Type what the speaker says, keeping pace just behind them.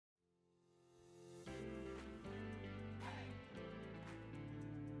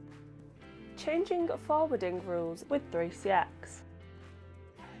Changing forwarding rules with 3CX.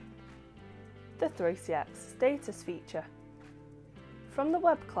 The 3CX status feature. From the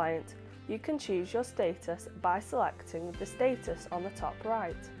web client, you can choose your status by selecting the status on the top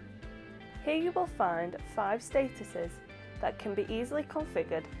right. Here you will find 5 statuses that can be easily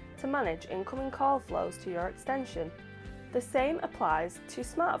configured to manage incoming call flows to your extension. The same applies to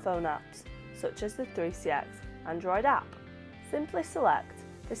smartphone apps, such as the 3CX Android app. Simply select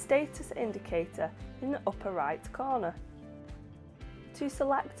the status indicator in the upper right corner. To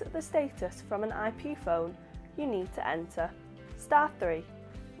select the status from an IP phone, you need to enter *3,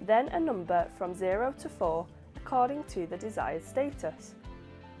 then a number from 0 to 4 according to the desired status.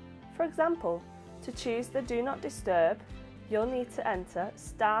 For example, to choose the Do Not Disturb, you'll need to enter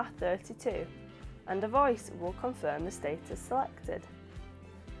 *32 and a voice will confirm the status selected.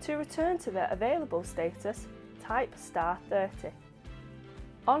 To return to the available status, type *30.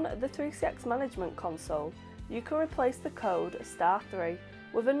 On the 3CX Management Console, you can replace the code *3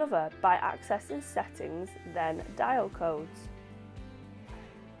 with another by accessing Settings, then Dial Codes.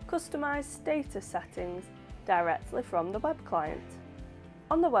 Customize status settings directly from the web client.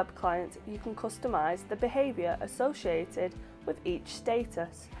 On the web client, you can customize the behaviour associated with each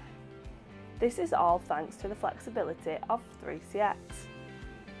status. This is all thanks to the flexibility of 3CX.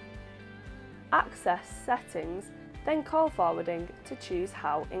 Access Settings, then Call Forwarding to choose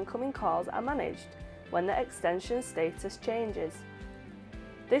how incoming calls are managed when the extension status changes.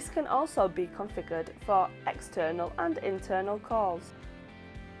 This can also be configured for external and internal calls.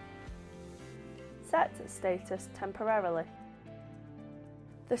 Set status temporarily.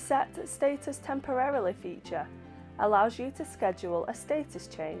 The Set Status Temporarily feature allows you to schedule a status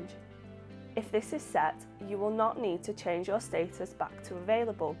change. If this is set, you will not need to change your status back to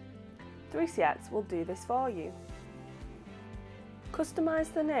available. 3CX will do this for you.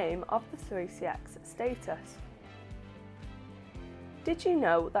 Customize the name of the 3CX status. Did you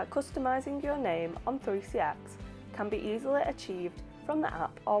know that customizing your name on 3CX can be easily achieved from the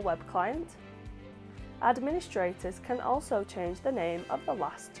app or web client? Administrators can also change the name of the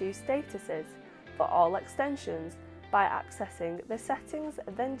last 2 statuses for all extensions by accessing the Settings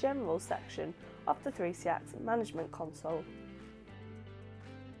then General section of the 3CX Management Console.